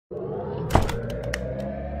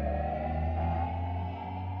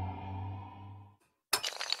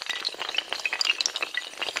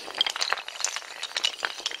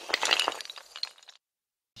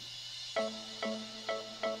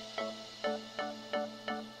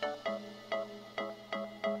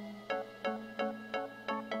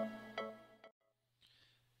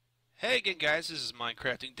Hey again guys, this is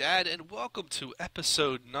MinecraftingDAD and welcome to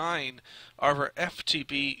episode 9 of our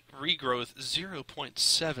FTB Regrowth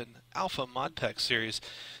 0.7 Alpha Modpack series.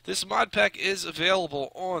 This modpack is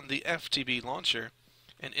available on the FTB Launcher,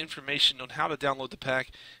 and information on how to download the pack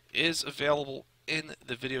is available in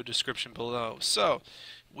the video description below. So,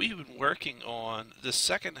 we've been working on the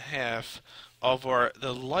second half of our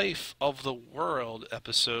The Life of the World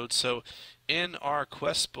episode. So, in our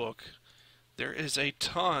quest book, there is a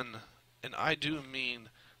ton, and I do mean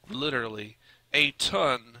literally a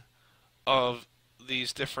ton, of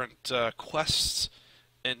these different quests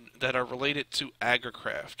that are related to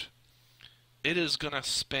agricraft. It is going to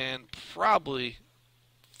span probably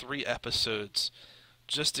 3 episodes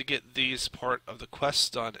just to get these part of the quests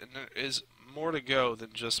done, and there is more to go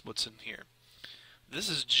than just what's in here. This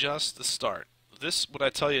is just the start. This, what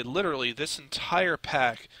I tell you, literally, this entire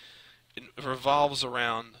pack revolves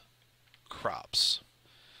around crops.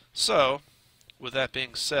 So, with that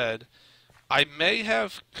being said, I may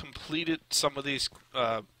have completed some of these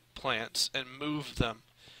plants and moved them,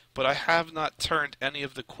 but I have not turned any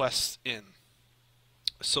of the quests in.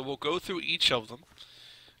 So we'll go through each of them,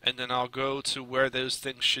 and then I'll go to where those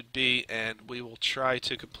things should be, and we will try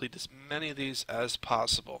to complete as many of these as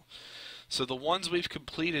possible. So the ones we've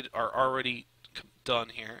completed are already done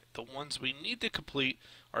here. The ones we need to complete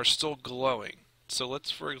are still glowing. So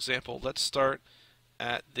let's, for example, let's start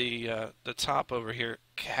at the top over here,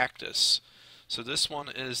 cactus. So this one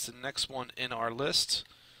is the next one in our list.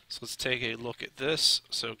 So let's take a look at this.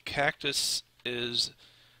 So cactus is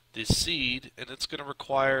the seed, and it's going to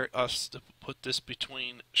require us to put this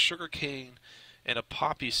between sugarcane and a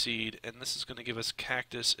poppy seed, and this is going to give us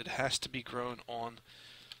cactus. It has to be grown on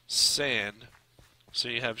sand. So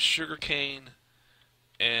you have sugarcane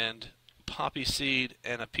and poppy seed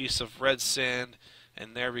and a piece of red sand,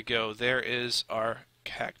 and there we go. There is our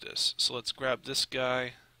cactus. So let's grab this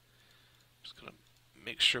guy. Just gonna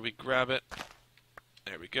make sure we grab it.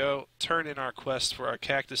 There we go. Turn in our quest for our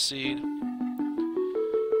cactus seed, and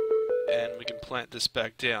we can plant this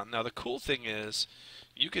back down. Now the cool thing is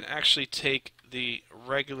you can actually take the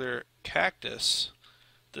regular cactus,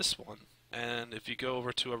 this one, and if you go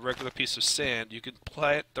over to a regular piece of sand, you can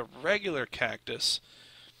plant the regular cactus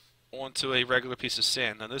onto a regular piece of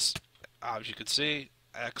sand. Now this, as you can see,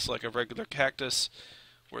 acts like a regular cactus,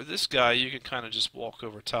 where this guy you can kind of just walk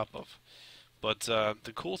over top of. But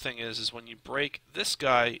the cool thing is when you break this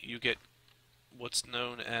guy, you get what's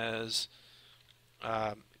known as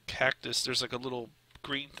cactus. There's like a little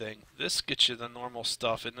green thing. This gets you the normal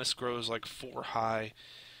stuff, and this grows like 4 high.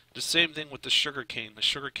 The same thing with the sugarcane. The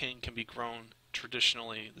sugarcane can be grown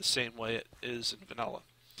traditionally the same way it is in vanilla.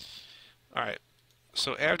 Alright,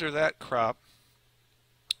 so after that crop,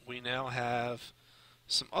 we now have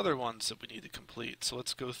some other ones that we need to complete. So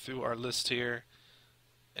let's go through our list here,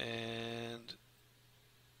 and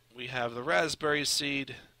we have the raspberry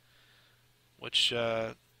seed, which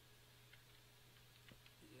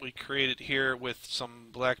we created here with some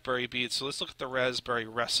blackberry beads. So let's look at the raspberry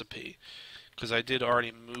recipe, because I did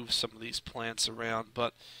already move some of these plants around,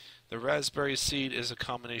 but the raspberry seed is a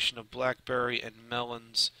combination of blackberry and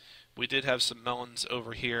melons. We did have some melons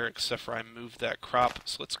over here, except for I moved that crop.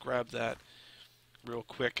 So let's grab that real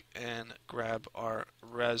quick and grab our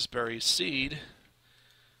raspberry seed,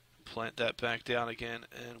 plant that back down again,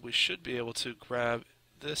 and we should be able to grab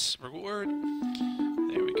this reward.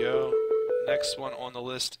 There we go. Next one on the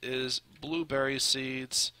list is blueberry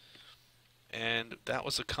seeds, and that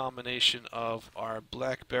was a combination of our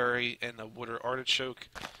blackberry and the water artichoke.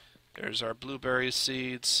 There's our blueberry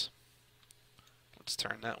seeds. Let's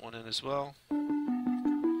turn that one in as well.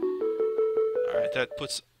 Alright, that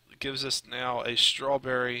gives us now a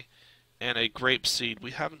strawberry and a grape seed.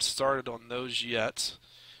 We haven't started on those yet,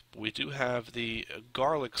 but we do have the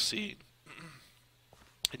garlic seed.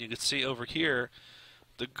 And you can see over here,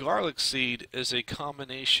 the garlic seed is a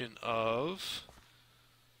combination of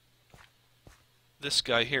this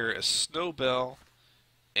guy here, a snowbell,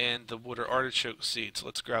 and the water artichoke seed. So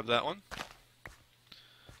let's grab that one.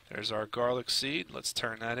 There's our garlic seed. Let's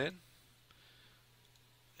turn that in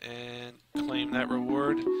and claim that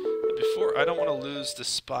reward. Before, I don't want to lose the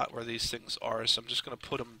spot where these things are, so I'm just going to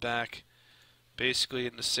put them back basically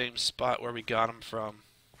in the same spot where we got them from.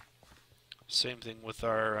 Same thing with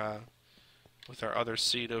our other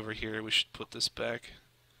seed over here. We should put this back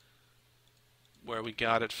where we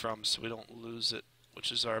got it from so we don't lose it,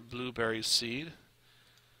 which is our blueberry seed.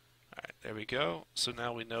 Alright, there we go. So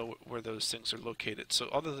now we know where those things are located. So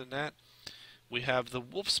other than that, we have the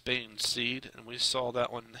wolfsbane seed, and we saw that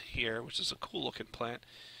one here, which is a cool looking plant.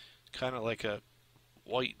 Kind of like a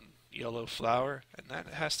white and yellow flower, and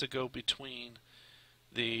that has to go between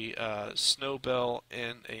the snowbell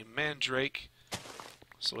and a mandrake.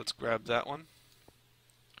 So let's grab that one,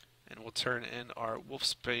 and we'll turn in our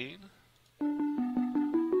wolfsbane, and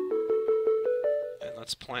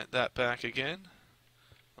let's plant that back again.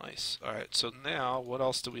 Nice. Alright, so now what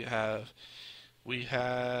else do we have? We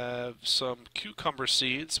have some cucumber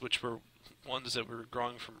seeds, which were ones that we were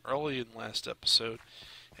growing from early in the last episode,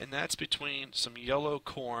 and that's between some yellow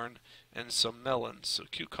corn and some melons. So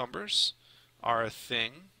cucumbers are a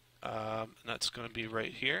thing, and that's going to be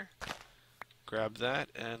right here. Grab that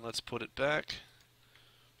and let's put it back.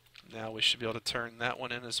 Now we should be able to turn that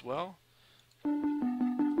one in as well.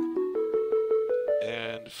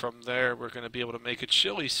 And from there we're going to be able to make a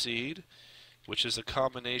chili seed, which is a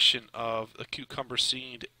combination of a cucumber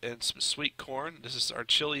seed and some sweet corn. This is our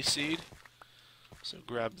chili seed. So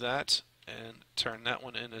grab that and turn that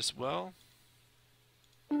one in as well.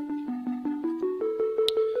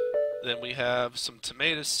 Then we have some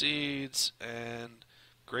tomato seeds and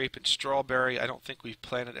grape and strawberry. I don't think we've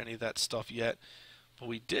planted any of that stuff yet. What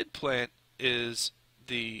we did plant is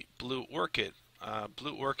the blue orchid.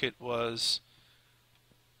 Blue orchid was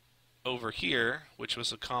over here, which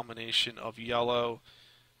was a combination of yellow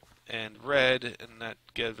and red, and that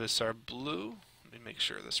gave us our blue. Let me make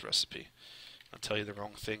sure of this recipe. I'll tell you the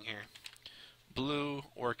wrong thing here. Blue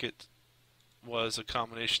orchid was a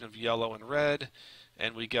combination of yellow and red,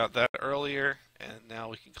 and we got that earlier, and now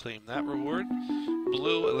we can claim that reward.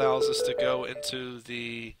 Blue allows us to go into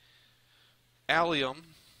the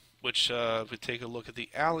allium, which if we take a look at the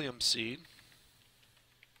allium seed.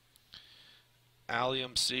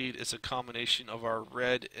 Allium seed is a combination of our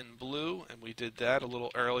red and blue, and we did that a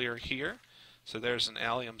little earlier here. So there's an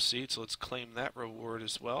allium seed, so let's claim that reward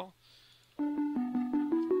as well.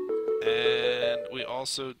 And we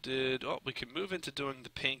also did, oh, we can move into doing the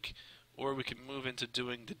pink, or we can move into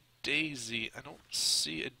doing the daisy. I don't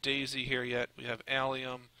see a daisy here yet. We have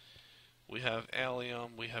allium, we have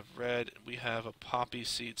red, and we have a poppy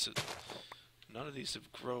seed. So none of these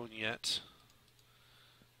have grown yet.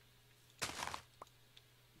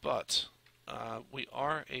 But we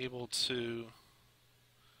are able to,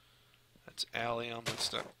 that's allium,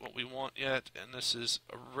 that's not what we want yet, and this is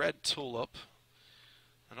a red tulip.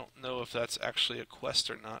 I don't know if that's actually a quest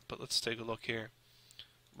or not, but let's take a look here.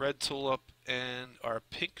 Red tulip and our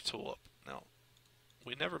pink tulip. Now,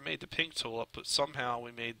 we never made the pink tulip, but somehow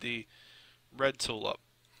we made the red tulip.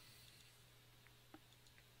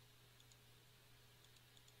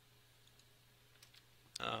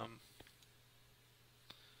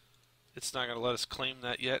 It's not going to let us claim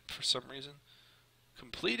that yet for some reason.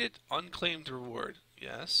 Completed unclaimed reward.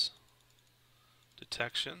 Yes.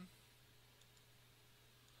 Detection.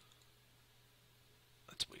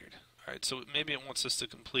 That's weird. Alright, so maybe it wants us to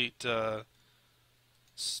complete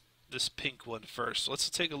this pink one first. So let's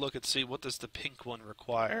take a look and see what does the pink one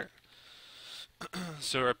require.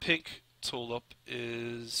 So our pink tulip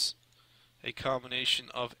is a combination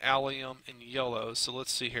of allium and yellow. So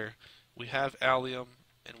let's see here. We have allium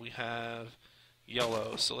and we have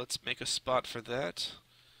yellow. So let's make a spot for that.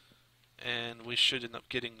 And we should end up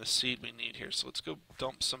getting the seed we need here. So let's go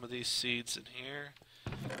dump some of these seeds in here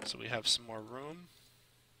so we have some more room,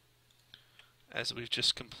 as we've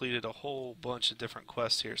just completed a whole bunch of different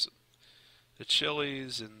quests here. So the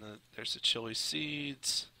chilies, and there's the chili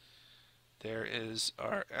seeds. There is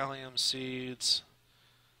our allium seeds.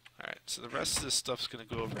 Alright, so the rest of this stuff's going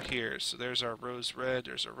to go over here. So there's our rose red,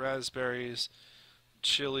 there's our raspberries,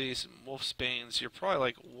 chilies, and wolfsbanes. You're probably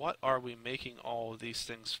like, what are we making all of these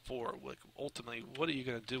things for? Like, ultimately, what are you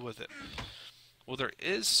going to do with it? Well, there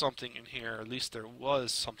is something in here, or at least there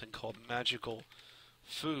was something called magical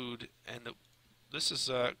food, and this is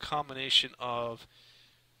a combination of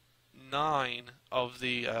 9 of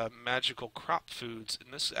the magical crop foods,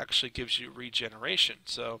 and this actually gives you regeneration.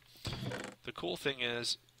 So the cool thing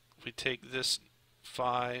is, we take this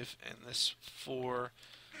 5 and this 4,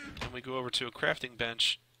 and we go over to a crafting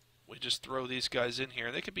bench. We just throw these guys in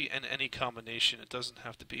here. They could be in any combination. It doesn't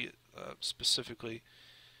have to be specifically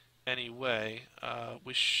any way.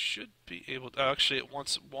 We should be able to, actually it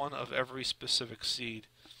wants one of every specific seed.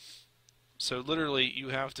 So literally you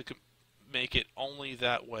have to make it only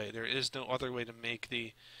that way. There is no other way to make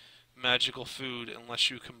the magical food unless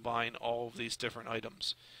you combine all of these different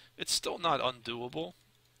items. It's still not undoable.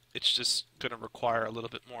 It's just going to require a little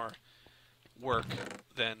bit more work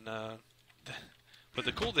than... But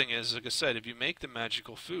the cool thing is, like I said, if you make the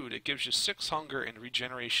magical food, it gives you 6 hunger and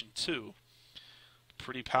regeneration 2.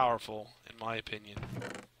 Pretty powerful, in my opinion.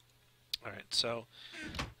 Alright, so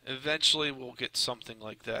eventually we'll get something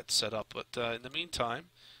like that set up. But in the meantime,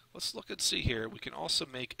 let's look and see here. We can also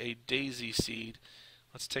make a daisy seed.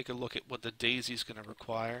 Let's take a look at what the daisy is going to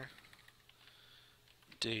require.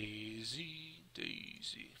 Daisy,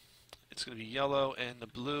 daisy. It's going to be yellow and the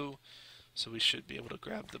blue, so we should be able to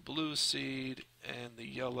grab the blue seed and the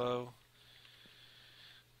yellow.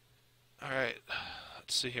 Alright,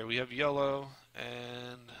 let's see here. We have yellow,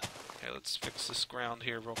 and okay, let's fix this ground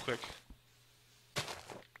here real quick.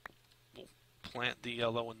 We'll plant the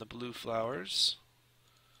yellow and the blue flowers.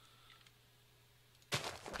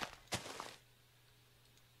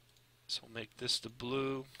 So we'll make this the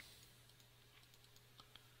blue.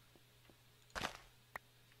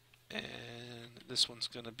 And this one's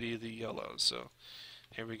going to be the yellow. So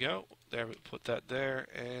here we go. There, we put that there.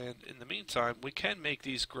 And in the meantime, we can make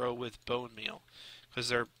these grow with bone meal because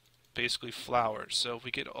they're basically flowers. So if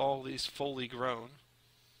we get all these fully grown,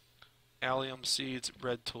 allium seeds,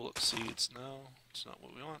 red tulip seeds. No, it's not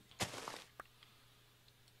what we want.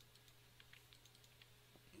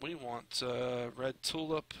 We want red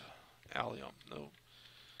tulip, allium. No,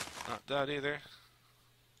 not that either.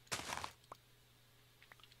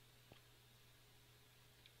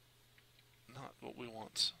 Not what we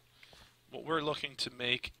want. What we're looking to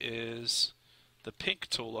make is the pink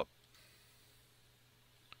tulip.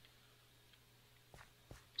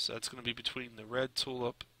 So that's going to be between the red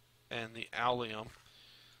tulip and the allium.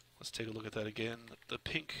 Let's take a look at that again. The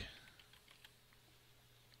pink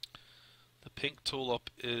tulip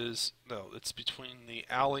is, no, it's between the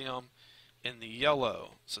allium and the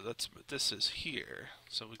yellow. So that's what this is here.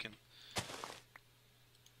 So we can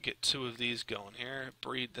get two of these going here.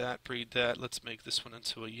 Breed that, breed that. Let's make this one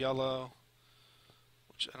into a yellow,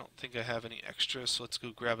 which I don't think I have any extra, so let's go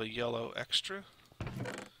grab a yellow extra.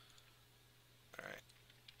 Alright,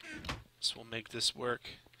 so we'll make this work.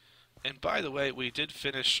 And by the way, we did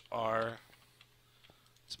finish our,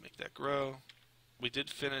 let's make that grow. We did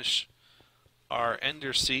finish our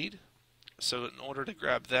ender seed. So in order to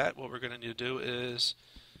grab that, what we're going to need to do is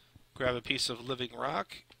grab a piece of living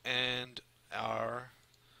rock and our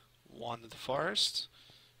wand of the forest.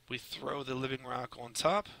 We throw the living rock on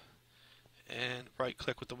top and right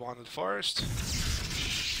click with the wand of the forest,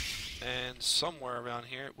 and somewhere around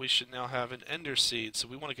here we should now have an ender seed. So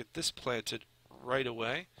we want to get this planted right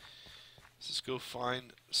away. Let's just go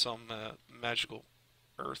find some magical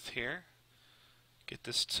earth here, get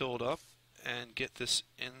this tilled up and get this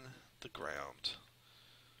in the ground.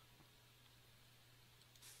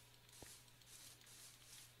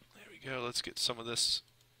 There we go. Let's get some of this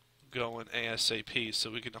going ASAP so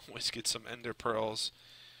we can always get some ender pearls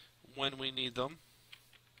when we need them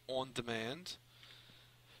on demand.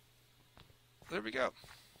 There we go.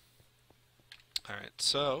 Alright,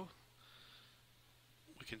 so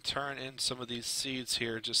we can turn in some of these seeds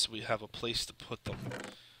here just so we have a place to put them,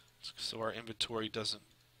 so our inventory doesn't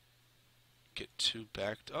get too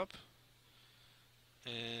backed up.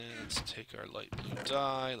 And let's take our light blue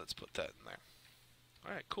dye, let's put that in there.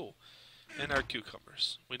 Alright, cool. And our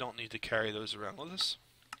cucumbers. We don't need to carry those around with us.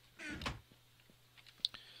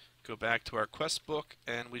 Go back to our quest book,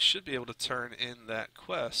 and we should be able to turn in that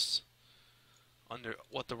quest under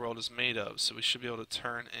what the world is made of. So we should be able to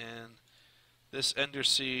turn in this ender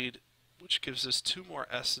seed, which gives us 2 more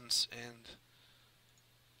essence, and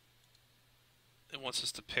it wants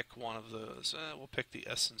us to pick one of those. We'll pick the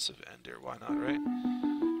essence of ender, why not, right?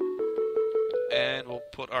 And we'll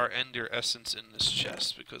put our ender essence in this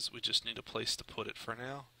chest because we just need a place to put it for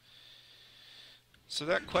now. So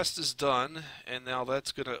that quest is done, and now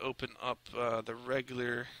that's going to open up the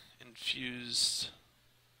regular infused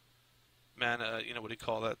mana, you know, what do you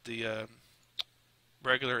call that? The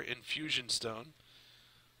regular infusion stone.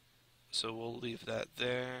 So we'll leave that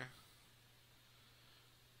there.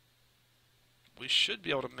 We should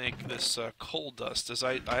be able to make this coal dust, as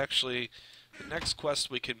I actually, the next quest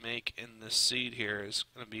we can make in this seed here is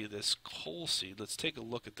going to be this coal seed. Let's take a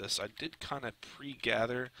look at this. I did kind of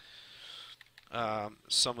pre-gather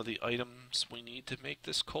some of the items we need to make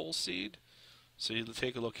this coal seed. So you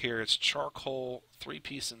take a look here. It's charcoal, 3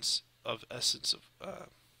 pieces of essence of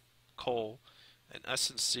coal, an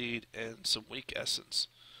essence seed, and some weak essence.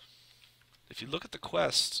 If you look at the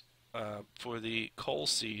quest for the coal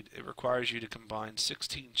seed, it requires you to combine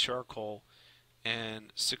 16 charcoal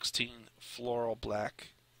and 16 floral black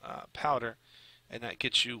powder, and that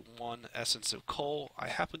gets you 1 essence of coal. I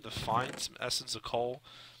happen to find some essence of coal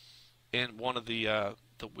in one of the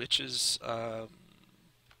witches'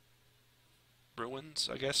 ruins,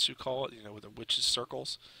 I guess you call it, you know, with the witches'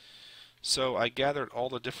 circles. So I gathered all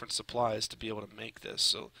the different supplies to be able to make this.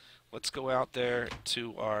 So let's go out there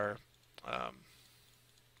to our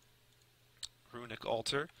runic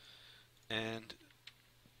altar and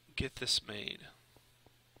get this made.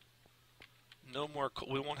 No more coal.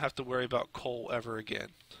 We won't have to worry about coal ever again.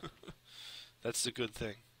 That's the good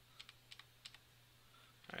thing.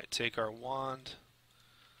 Alright, take our wand.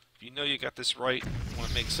 If you know you got this right, when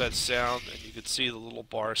it makes that sound, and you can see the little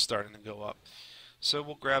bar starting to go up. So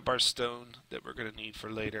we'll grab our stone that we're going to need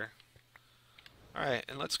for later. Alright,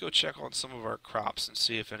 and let's go check on some of our crops and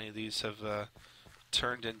see if any of these have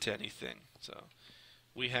turned into anything. So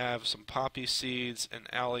we have some poppy seeds and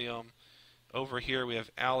allium. Over here we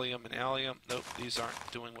have allium and allium. Nope, these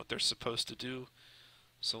aren't doing what they're supposed to do.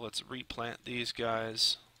 So let's replant these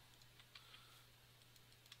guys.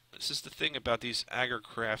 This is the thing about these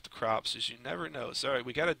agricraft crops, is you never know. So alright,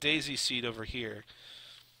 we got a daisy seed over here.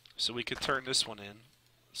 So we could turn this one in.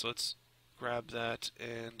 So let's grab that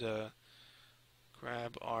and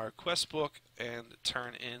grab our quest book and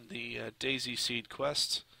turn in the daisy seed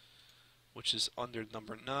quest, which is under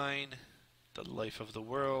number 9, the life of the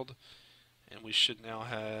world. And we should now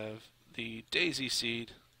have the daisy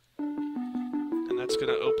seed, and that's going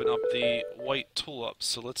to open up the white tulips.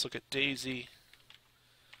 So let's look at daisy.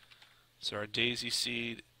 So our daisy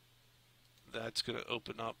seed, that's going to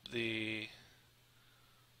open up the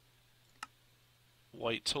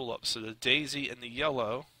white tulip. So the daisy and the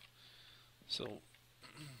yellow. So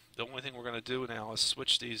the only thing we're going to do now is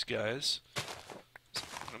switch these guys. So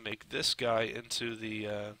I'm going to make this guy into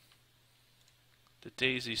the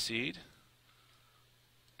daisy seed,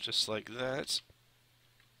 just like that,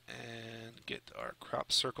 and get our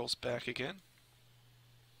crop circles back again,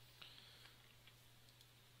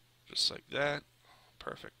 just like that.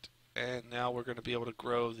 Perfect. And now we're going to be able to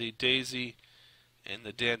grow the daisy and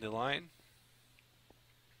the dandelion,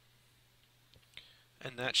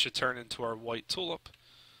 and that should turn into our white tulip.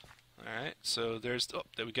 Alright, so there's, oh,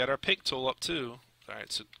 there we got our pink tulip too.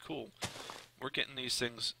 Alright, so cool. We're getting these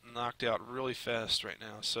things knocked out really fast right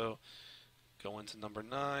now. So go into number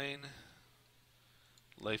 9,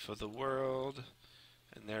 life of the world,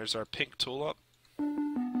 and there's our pink tulip. We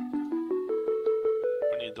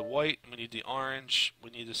need the white, we need the orange, we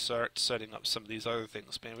need to start setting up some of these other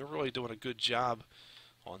things. Man, we're really doing a good job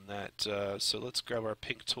on that. So let's grab our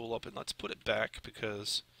pink tulip and let's put it back,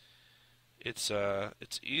 because it's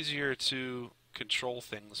easier to control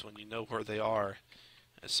things when you know where they are.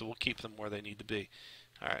 And so we'll keep them where they need to be.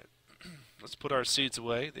 Alright, let's put our seeds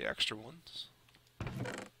away, the extra ones.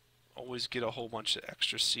 Always get a whole bunch of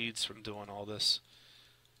extra seeds from doing all this.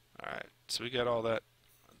 Alright, so we got all that.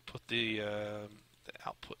 Put the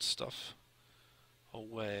output stuff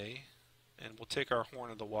away. And we'll take our Horn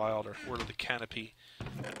of the Wild, or Horn of the Canopy,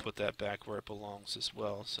 and put that back where it belongs as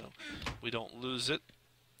well, so we don't lose it.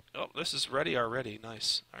 Oh, this is ready already.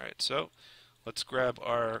 Nice. Alright, so let's grab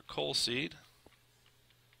our coal seed.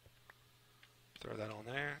 Throw that on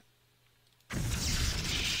there.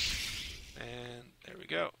 And there we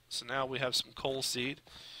go. So now we have some coal seed.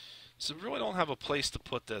 So we really don't have a place to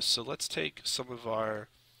put this. So let's take some of our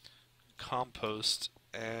compost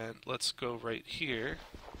and let's go right here.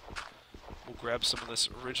 We'll grab some of this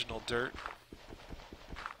original dirt.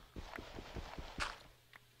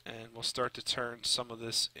 And we'll start to turn some of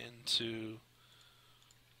this into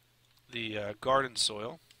the garden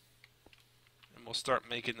soil. And we'll start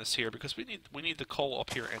making this here, because we need the coal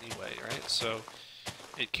up here anyway, right? So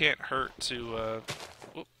it can't hurt to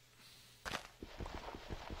we'll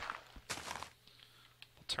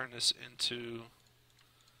turn this into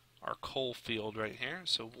our coal field right here.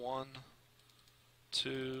 So 1,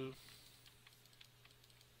 2.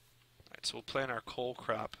 Alright, so we'll plant our coal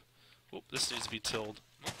crop. Whoop, this needs to be tilled.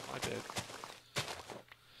 Oh, my bad.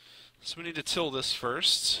 So we need to till this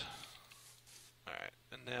first. Alright,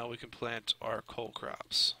 and now we can plant our coal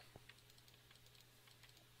crops.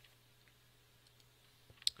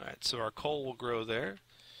 Alright, so our coal will grow there.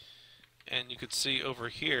 And you can see over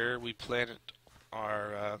here we planted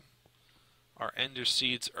our ender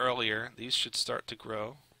seeds earlier. These should start to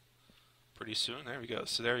grow pretty soon. There we go.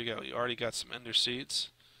 So there you go. You already got some ender seeds.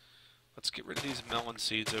 Let's get rid of these melon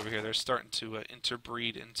seeds over here. They're starting to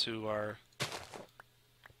interbreed into our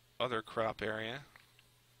other crop area.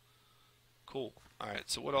 Cool. Alright,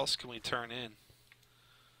 so what else can we turn in?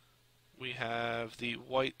 We have the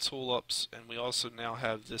white tulips, and we also now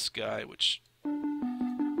have this guy, which we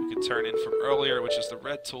can turn in from earlier, which is the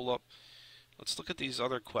red tulip. Let's look at these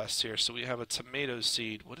other quests here. So we have a tomato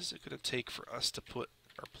seed. What is it going to take for us to put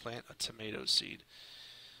or plant a tomato seed?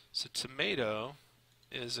 So tomato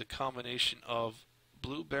is a combination of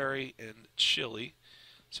blueberry and chili.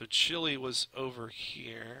 So chili was over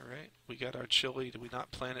here, right? We got our chili. Did we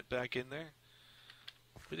not plant it back in there?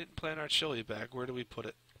 We didn't plant our chili back. Where do we put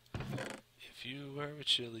it? If you were a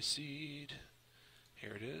chili seed,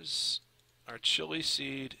 Here it is. Our chili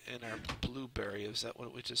seed and our blueberry. Is that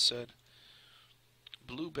what we just said?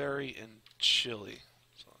 Blueberry and chili.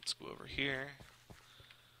 So let's go over here.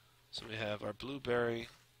 So we have our blueberry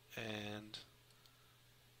and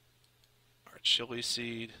our chili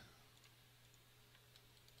seed.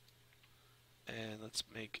 And let's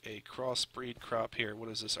make a crossbreed crop here. What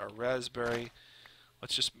is this? Our raspberry.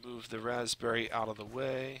 Let's just move the raspberry out of the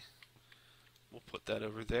way. We'll put that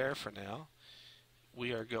over there for now.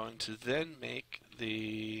 We are going to then make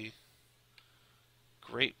the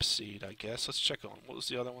grape seed, I guess. Let's check on. What was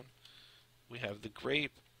the other one? We have the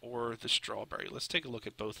grape or the strawberry. Let's take a look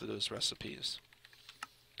at both of those recipes.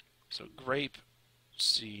 So grape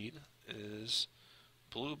seed is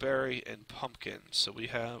blueberry and pumpkin. So we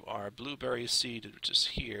have our blueberry seed, which is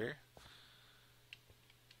here.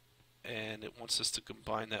 And it wants us to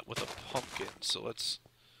combine that with a pumpkin. So let's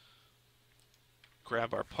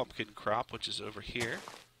grab our pumpkin crop, which is over here.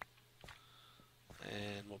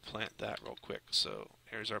 And we'll plant that real quick. So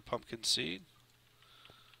here's our pumpkin seed.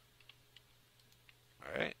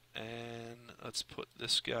 Alright, and let's put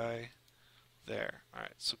this guy there.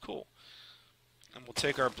 Alright, so cool. And we'll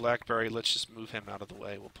take our blackberry, let's just move him out of the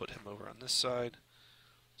way. We'll put him over on this side.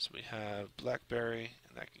 So we have blackberry,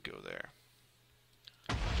 and that can go there.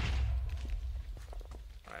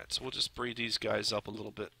 Alright, so we'll just breed these guys up a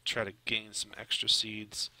little bit, try to gain some extra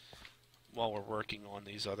seeds while we're working on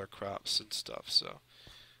these other crops and stuff. So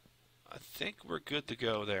I think we're good to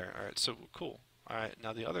go there. Alright, so cool. Alright,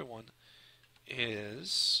 now the other one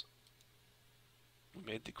is, we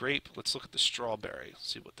made the grape. Let's look at the strawberry,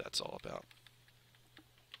 see what that's all about.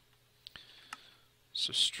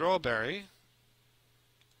 So strawberry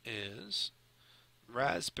is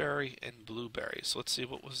raspberry and blueberry. So let's see,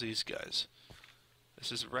 what was these guys?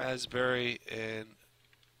 This is raspberry and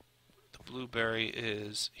the blueberry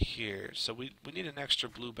is here. So we need an extra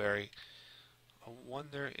blueberry. I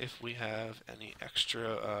wonder if we have any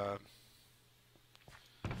extra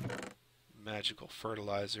magical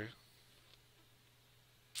fertilizer.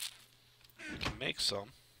 We can make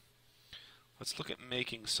some. Let's look at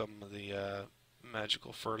making some of the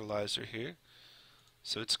magical fertilizer here.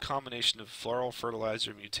 So it's a combination of floral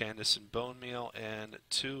fertilizer, mutandis, and bone meal, and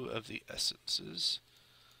 2 of the essences.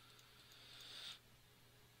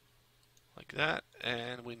 Like that.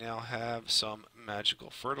 And we now have some magical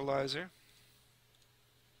fertilizer.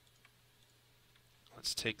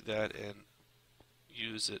 Let's take that and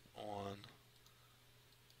use it on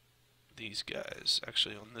these guys.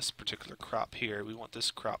 Actually, on this particular crop here, we want this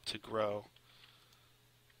crop to grow.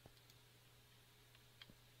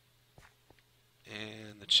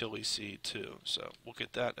 And the chili seed too. So we'll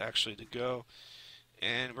get that actually to go.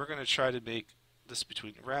 And we're going to try to make this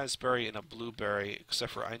between raspberry and a blueberry,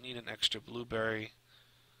 except for I need an extra blueberry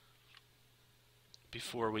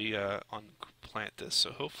before we unplant this.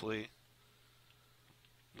 So hopefully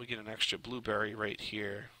we get an extra blueberry right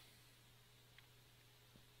here.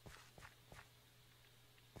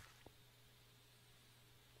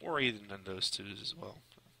 Or even in those 2 as well.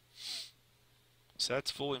 So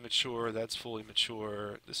that's fully mature, that's fully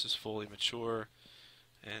mature, this is fully mature,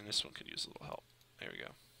 and this one could use a little help. There we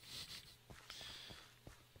go.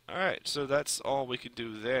 Alright, so that's all we can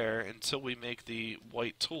do there until we make the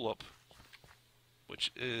white tulip,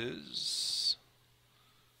 which is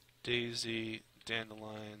daisy,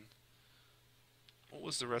 dandelion. What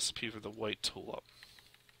was the recipe for the white tulip?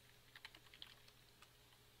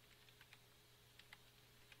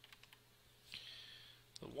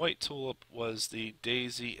 The white tulip was the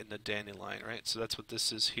daisy and the dandelion, right? So that's what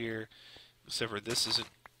this is here, except for this isn't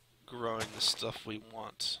growing the stuff we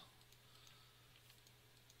want.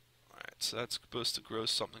 Alright, so that's supposed to grow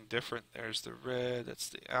something different. There's the red, that's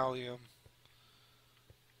the allium.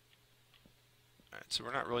 Alright, so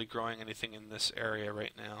we're not really growing anything in this area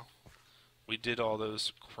right now. We did all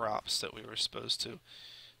those crops that we were supposed to.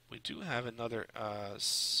 We do have another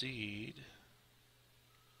seed.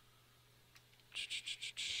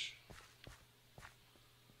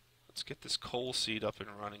 Let's get this coal seed up and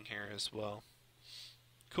running here as well.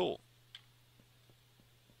 Cool.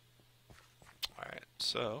 Alright,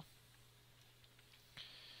 so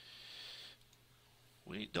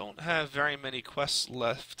we don't have very many quests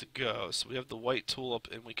left to go. So we have the white tulip,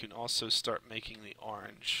 and we can also start making the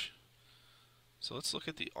orange. So let's look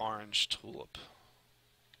at the orange tulip.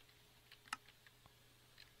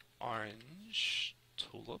 Orange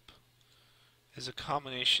tulip is a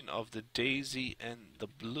combination of the daisy and the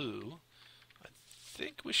blue. I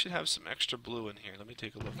think we should have some extra blue in here. Let me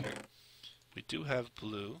take a look here. We do have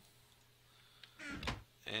blue.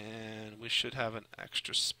 And we should have an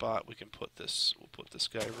extra spot we can put this. We'll put this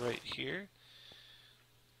guy right here.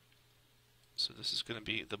 So this is going to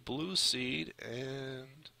be the blue seed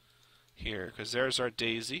and here, because there's our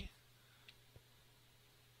daisy.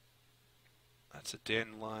 That's a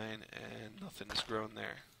dandelion, and nothing is grown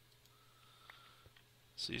there.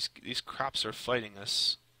 So these crops are fighting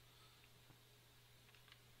us.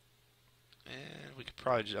 And we could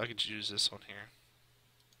probably, I could use this one here.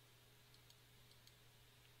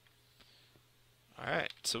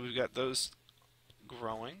 Alright, so we've got those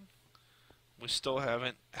growing. We still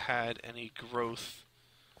haven't had any growth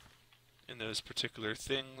in those particular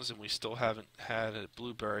things, and we still haven't had a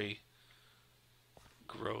blueberry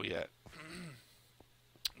grow yet.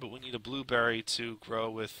 But we need a blueberry to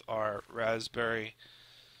grow with our raspberry.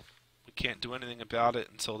 We can't do anything about it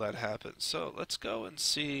until that happens. So let's go and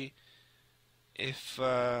see if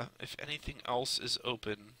anything else is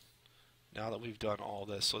open now that we've done all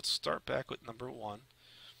this. So let's start back with number 1.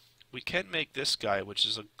 We can make this guy, which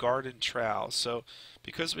is a garden trowel. So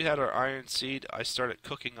because we had our iron seed, I started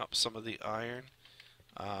cooking up some of the iron.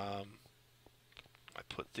 I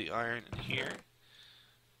put the iron in here.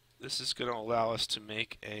 This is going to allow us to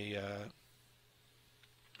make a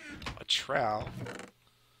trowel.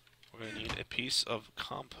 We're going to need a piece of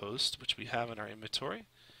compost, which we have in our inventory,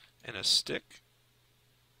 and a stick.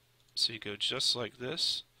 So you go just like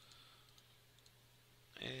this,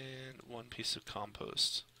 and one piece of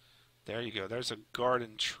compost. There you go. There's a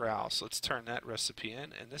garden trowel. So let's turn that recipe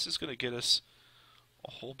in, and this is going to get us a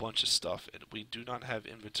whole bunch of stuff, and we do not have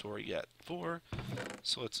inventory yet for.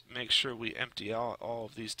 So let's make sure we empty out all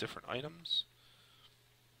of these different items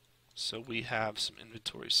so we have some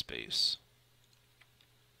inventory space.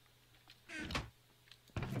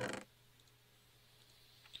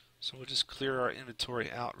 So we'll just clear our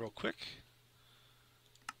inventory out real quick,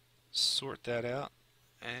 sort that out,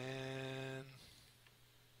 and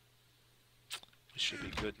we should be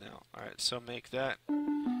good now. Alright, so make that.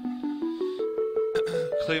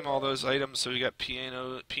 Claim all those items. So we got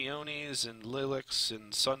peonies and lilacs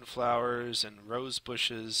and sunflowers and rose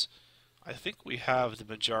bushes. I think we have the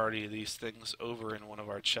majority of these things over in one of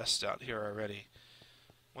our chests out here already.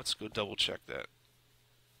 Let's go double check that.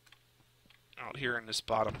 Out here in this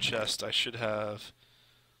bottom chest, I should have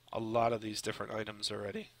a lot of these different items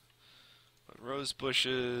already. But rose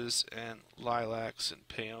bushes and lilacs and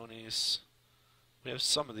peonies. We have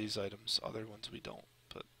some of these items, other ones we don't.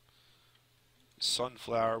 But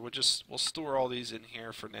sunflower, we'll store all these in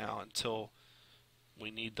here for now until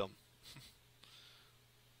we need them.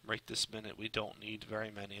 Right this minute, we don't need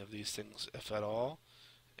very many of these things, if at all.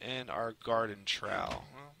 And our garden trowel.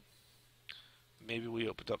 Well, maybe we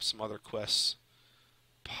opened up some other quests.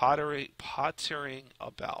 Pottering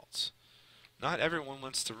about. Not everyone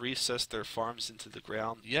wants to recess their farms into the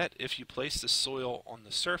ground, yet if you place the soil on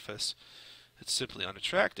the surface, it's simply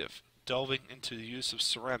unattractive. Delving into the use of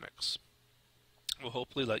ceramics will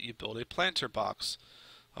hopefully let you build a planter box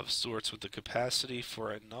of sorts with the capacity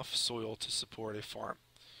for enough soil to support a farm.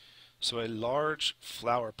 So a large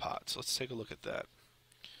flower pot. So let's take a look at that.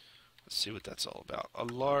 Let's see what that's all about. A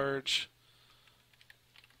large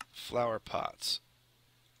flower pots.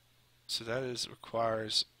 So that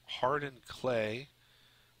requires hardened clay,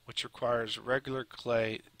 which requires regular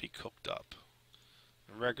clay to be cooked up.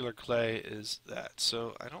 And regular clay is that.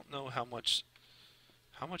 So I don't know how much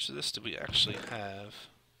of this do we actually have.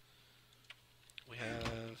 We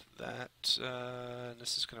have that, and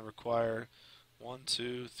this is going to require 1,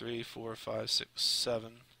 2, 3, 4, 5, 6,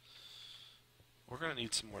 7. We're going to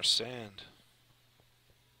need some more sand.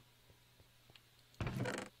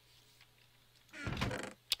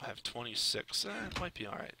 I have 26. It might be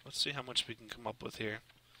alright. Let's see how much we can come up with here.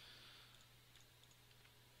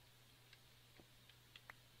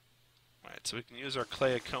 Alright, so we can use our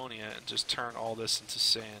clay Iconia and just turn all this into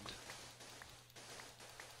sand.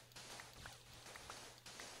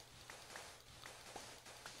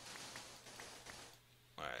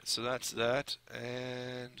 Alright, so that's that.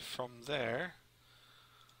 And from there,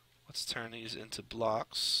 let's turn these into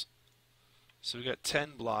blocks. So we got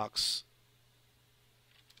 10 blocks.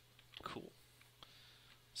 Cool.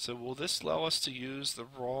 So will this allow us to use the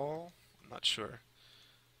raw? I'm not sure.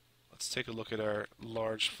 Let's take a look at our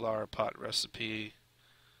large flower pot recipe.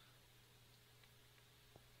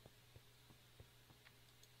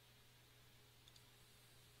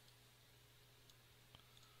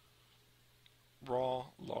 Raw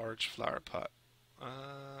large flower pot.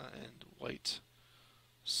 And white.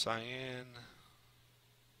 Cyan.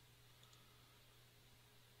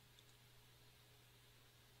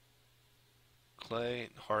 Clay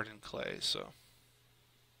and hardened clay, so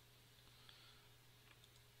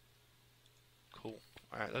cool.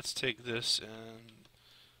 Alright, let's take this and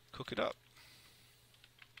cook it up.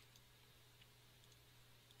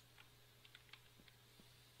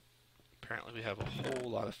 Apparently we have a whole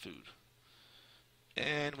lot of food.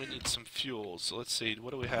 And we need some fuels. So let's see,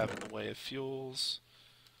 what do we have in the way of fuels?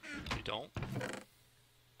 We don't.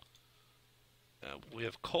 We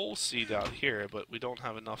have coal seed out here, but we don't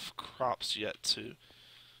have enough crops yet to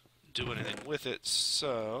do anything with it,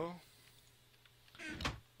 so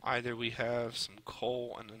either we have some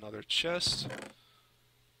coal in another chest,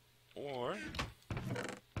 or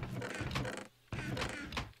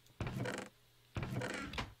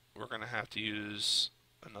we're going to have to use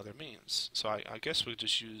another means. So I guess we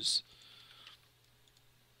just use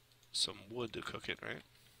some wood to cook it, right?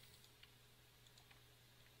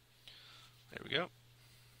 There we go.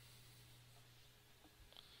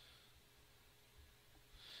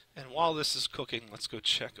 And while this is cooking, let's go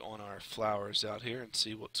check on our flowers out here and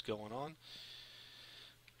see what's going on.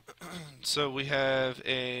 So we have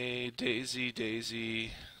a daisy,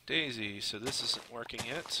 daisy, daisy. So this isn't working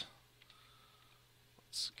yet.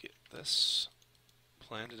 Let's get this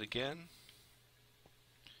planted again.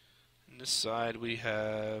 On this side we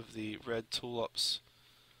have the red tulips,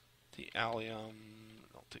 the allium. I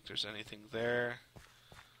don't think there's anything there.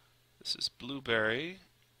 This is blueberry.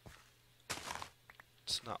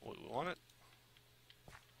 It's not what we wanted.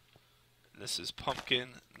 And this is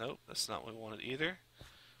pumpkin. Nope, that's not what we wanted either.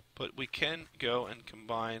 But we can go and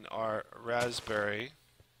combine our raspberry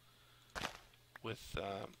with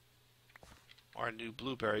our new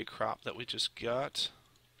blueberry crop that we just got.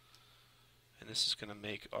 And this is going to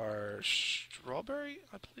make our strawberry,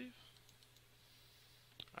 I believe.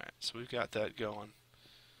 Alright, so we've got that going.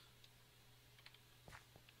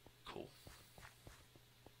 Cool.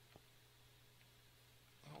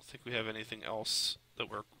 I don't think we have anything else that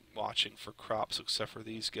we're watching for crops except for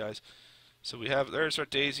these guys. So we have, there's our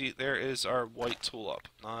daisy, there is our white tulip.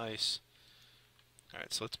 Nice.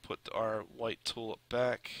 Alright, so let's put our white tulip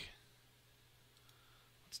back.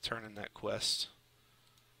 Let's turn in that quest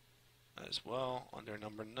as well, under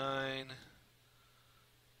number 9.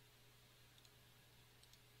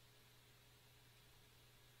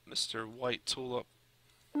 Mr. White Tulip.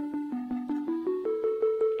 And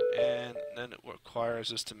then it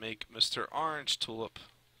requires us to make Mr. Orange Tulip.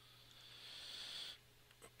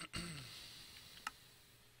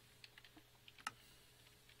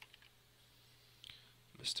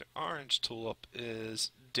 Mr. Orange Tulip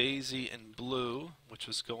is Daisy and Blue, which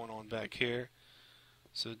was going on back here.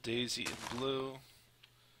 So Daisy and Blue.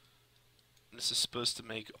 This is supposed to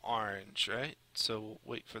make orange, right? So we'll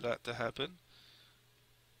wait for that to happen.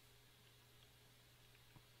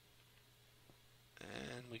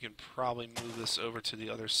 And we can probably move this over to the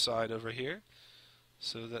other side over here.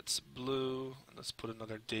 So that's blue. And let's put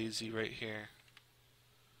another daisy right here.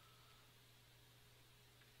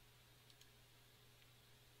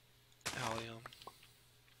 Allium.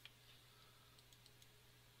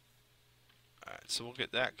 Alright, so we'll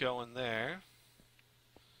get that going there.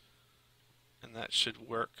 And that should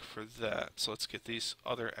work for that. So let's get these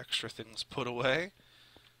other extra things put away.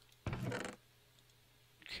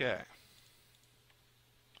 Okay.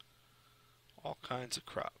 All kinds of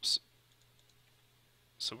crops.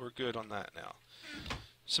 So we're good on that now.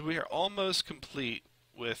 So we are almost complete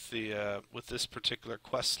with the with this particular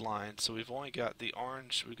quest line. So we've only got the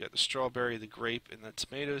orange, we've got the strawberry, the grape, and the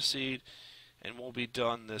tomato seed, and we'll be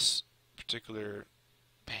done this particular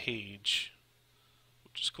page,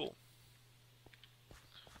 which is cool.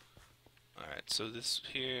 Alright, so this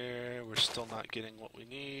here, we're still not getting what we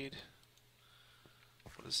need.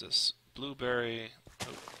 What is this? Blueberry.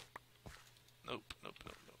 Nope. Nope, nope,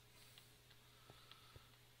 nope, nope.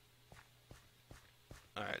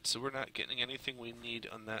 Alright, so we're not getting anything we need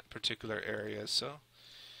on that particular area, so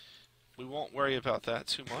we won't worry about that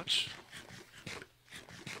too much,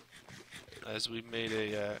 as we made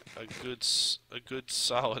a good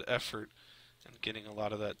solid effort in getting a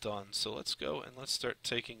lot of that done. So let's go and let's start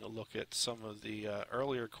taking a look at some of the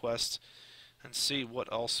earlier quests and see what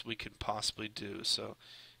else we can possibly do. So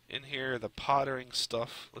in here, the pottering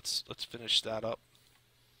stuff, let's finish that up.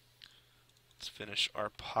 Let's finish our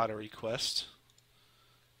pottery quest.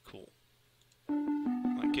 Cool.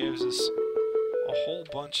 That gives us a whole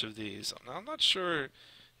bunch of these. Now, I'm not sure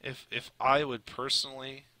if I would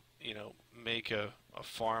personally, you know, make a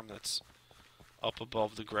farm that's up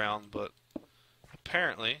above the ground, but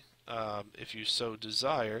apparently, if you so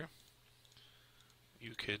desire,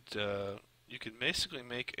 you could basically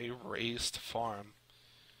make a raised farm.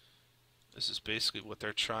 This is basically what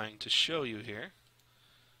they're trying to show you here.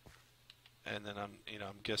 And then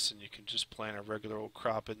I'm guessing you can just plant a regular old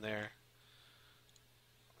crop in there.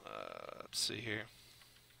 Let's see here.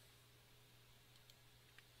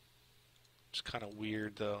 It's kind of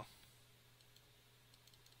weird though.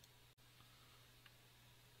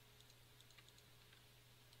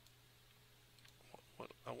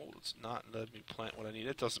 Oh, it's not letting me plant what I need.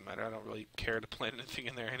 It doesn't matter. I don't really care to plant anything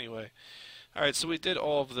in there anyway. Alright, so we did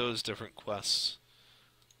all of those different quests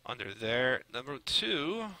under there. Number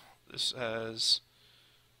 2, this has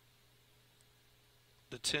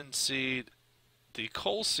the tin seed, the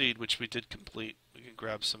coal seed, which we did complete. We can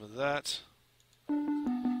grab some of that.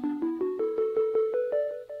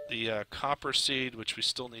 The copper seed, which we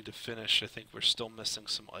still need to finish. I think we're still missing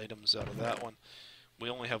some items out of that one. We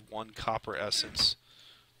only have 1 copper essence,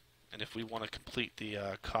 and if we want to complete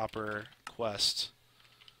the copper quest,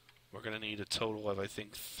 we're going to need a total of, I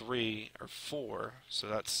think, 3 or 4, so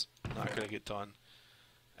that's not going to get done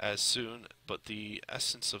as soon. But the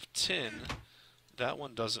essence of tin, that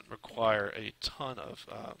one doesn't require a ton of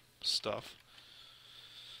stuff.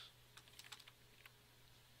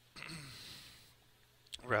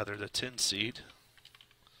 Rather, the tin seed.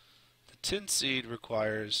 The tin seed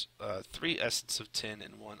requires 3 essence of tin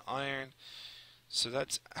and 1 iron, so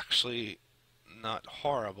that's actually not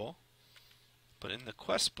horrible. But in the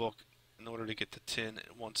quest book, in order to get the tin,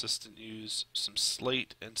 it wants us to use some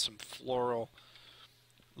slate and some floral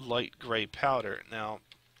light gray powder. Now,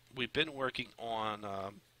 we've been working on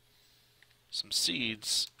some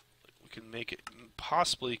seeds. We can make it,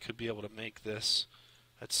 possibly could be able to make this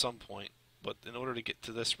at some point. But in order to get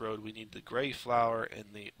to this road, we need the gray flower and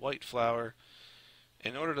the white flower.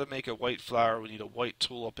 In order to make a white flower, we need a white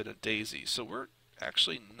tulip and a daisy. So we're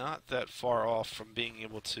actually not that far off from being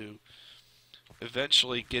able to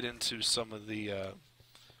eventually get into some of the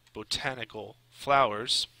botanical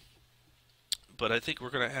flowers. But I think we're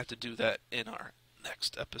going to have to do that in our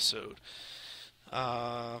next episode.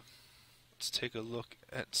 Let's take a look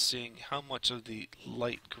at seeing how much of the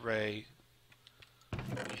light gray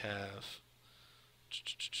we have.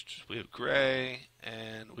 We have gray,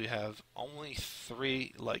 and we have only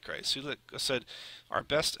 3 light gray. So, like I said, our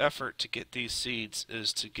best effort to get these seeds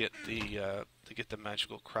is to get the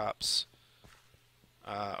magical crops,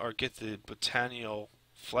 or get the botanical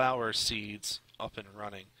flower seeds up and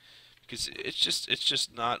running, because it's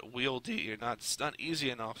just not wieldy. It's not easy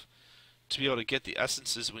enough to be able to get the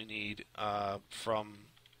essences we need from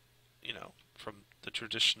the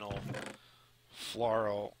traditional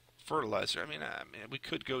floral fertilizer. I mean, we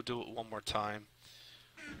could go do it one more time,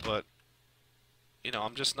 but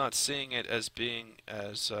I'm just not seeing it as being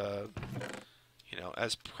as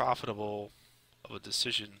as profitable of a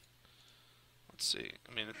decision. Let's see.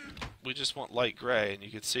 I mean, we just want light gray, and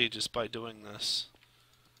you can see just by doing this,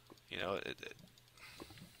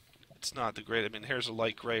 it's not the great. I mean, here's a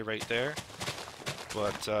light gray right there,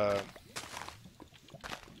 but I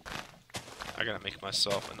gotta make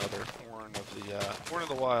myself another horn of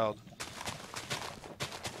the wild.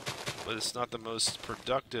 But it's not the most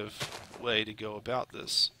productive way to go about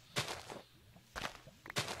this.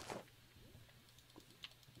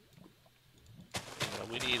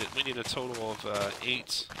 We need a total of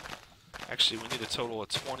 8. Actually, we need a total of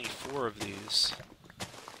 24 of these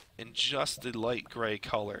in just the light gray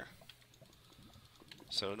color.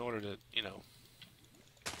 So in order to,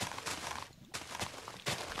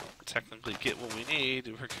 technically get what we need,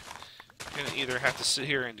 we're going to either have to sit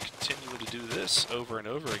here and continue to do this over and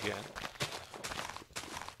over again,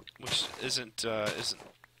 which isn't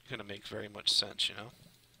going to make very much sense,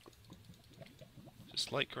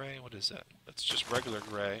 Just light gray? What is that? That's just regular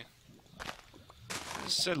gray. As I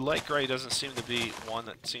said, light gray doesn't seem to be one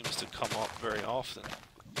that seems to come up very often.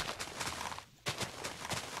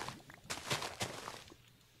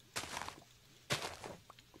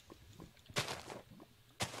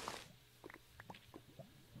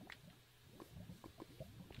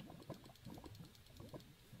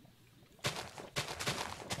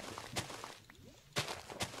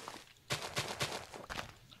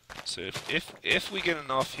 So if we get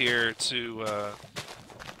enough here to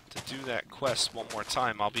do that quest one more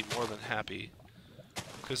time, I'll be more than happy,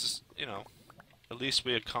 because at least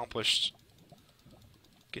we accomplished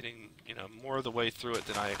getting more of the way through it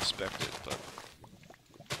than I expected. But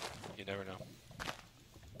you never know.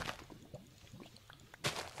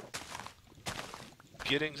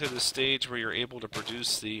 Getting to the stage where you're able to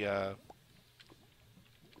produce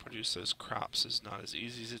those crops is not as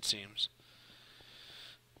easy as it seems.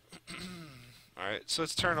 Alright, so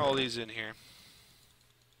let's turn all these in here,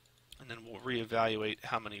 and then we'll reevaluate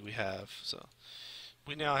how many we have. So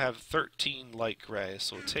we now have 13 light gray,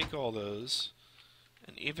 so we'll take all those,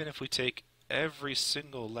 and even if we take every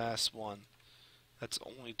single last one, that's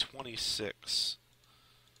only 26.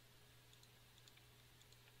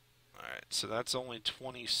 Alright, so that's only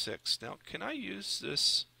 26. Now, can I use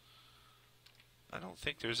this? I don't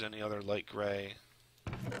think there's any other light gray.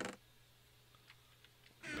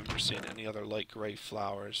 Remember seeing any other light gray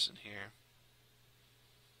flowers in here.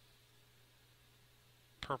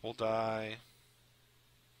 Purple dye.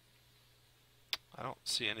 I don't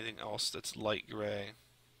see anything else that's light gray.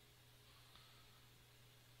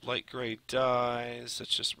 Light gray dyes,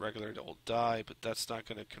 that's just regular old dye, but that's not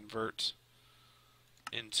going to convert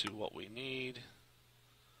into what we need.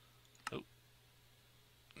 Nope.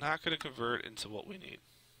 Not going to convert into what we need.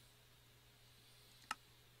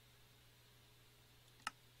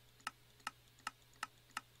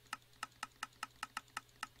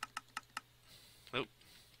 Nope.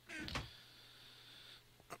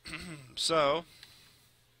 So,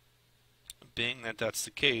 being that that's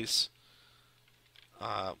the case,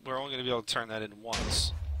 we're only going to be able to turn that in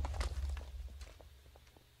once.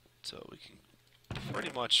 So we can,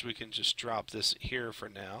 pretty much we can just drop this here for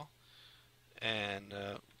now, and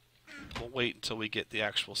we'll wait until we get the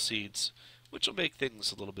actual seeds, which will make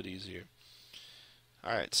things a little bit easier.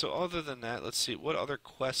 Alright, so other than that, let's see, what other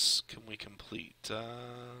quests can we complete? The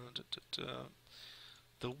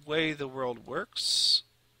way the world works,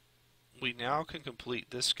 we now can complete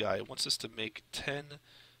this guy. It wants us to make 10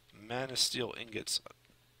 mana steel ingots.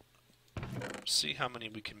 See how many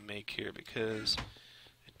we can make here, because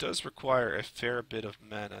it does require a fair bit of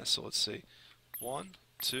mana. So let's see, 1,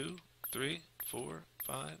 2, 3, 4,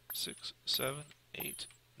 5, 6, 7, 8,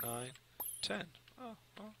 9, 10. Oh,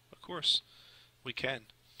 well, of course we can.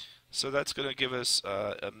 So that's going to give us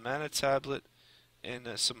a mana tablet and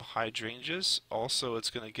some hydrangeas. Also,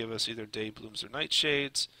 it's going to give us either day blooms or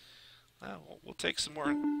nightshades. We'll take some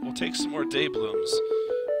more. We'll take some more day blooms.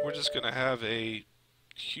 We're just going to have a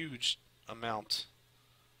huge amount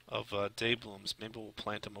of day blooms. Maybe we'll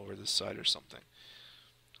plant them over this side or something.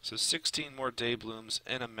 So 16 more day blooms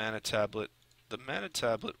and a mana tablet. The mana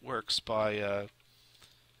tablet works by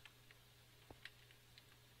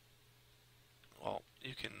well,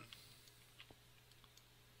 you can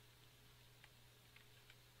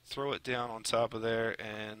throw it down on top of there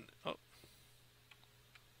and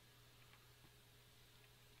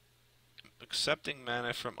accepting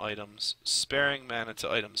mana from items, sparing mana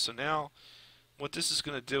to items. So now what this is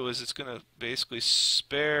going to do is it's going to basically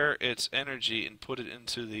spare its energy and put it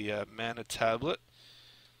into the mana tablet.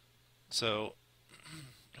 So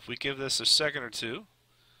if we give this a second or two,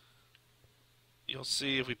 you'll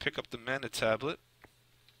see if we pick up the mana tablet,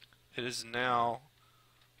 it is now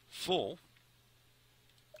full.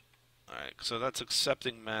 Alright, so that's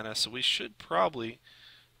accepting mana, so we should probably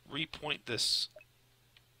repoint this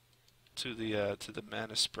to the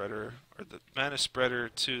mana spreader, or the mana spreader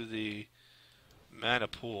to the mana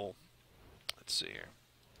pool. Let's see here.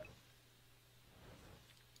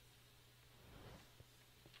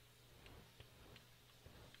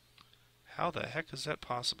 How the heck is that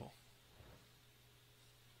possible?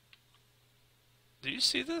 Do you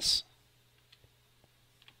see this?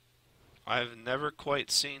 I've never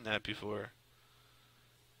quite seen that before.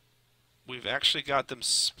 We've actually got them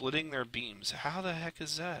splitting their beams. How the heck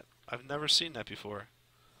is that? I've never seen that before.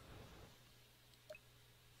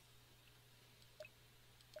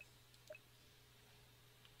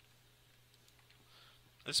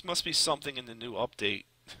 This must be something in the new update.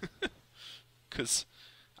 Because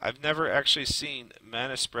I've never actually seen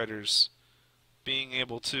mana spreaders being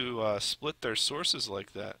able to split their sources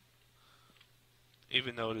like that.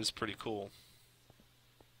 Even though it is pretty cool.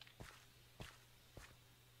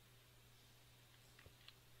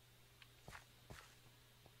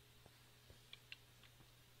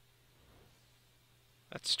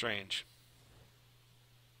 That's strange.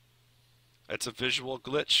 It's a visual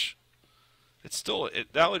glitch. It's still,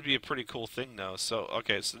 that would be a pretty cool thing though. So,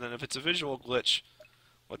 okay, so then if it's a visual glitch,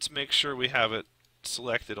 let's make sure we have it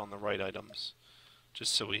selected on the right items.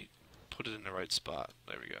 Just so we put it in the right spot.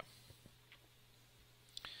 There we go.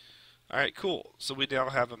 Alright, cool. So we now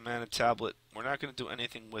have a mana tablet. We're not going to do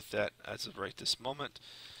anything with that as of right this moment.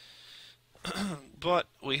 But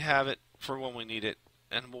we have it for when we need it.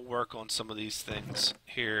 And we'll work on some of these things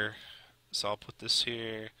here. So I'll put this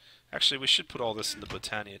here. Actually, we should put all this in the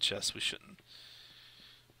Botania chest. We shouldn't.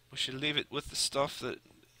 We should leave it with the stuff that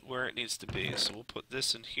where it needs to be. So we'll put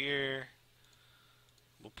this in here.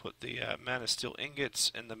 We'll put the mana steel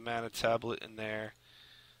ingots and the mana tablet in there.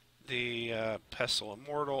 The pestle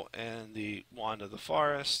immortal and the wand of the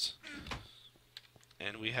forest.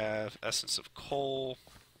 And we have essence of coal.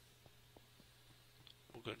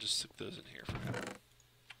 We're going to just stick those in here for now.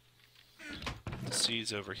 The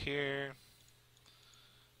seeds over here,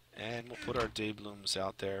 and we'll put our day blooms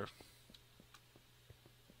out there.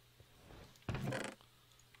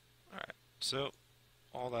 Alright, so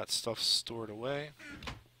all that stuff's stored away.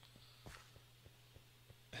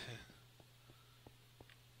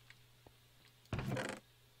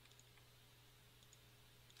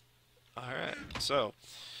 So,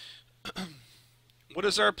 what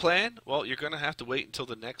is our plan? Well, you're going to have to wait until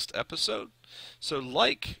the next episode. So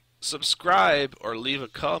like, subscribe, or leave a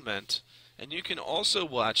comment. And you can also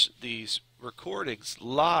watch these recordings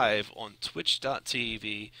live on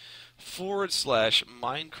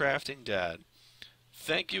twitch.tv/MinecraftingDAD.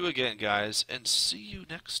 Thank you again, guys, and see you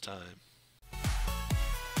next time.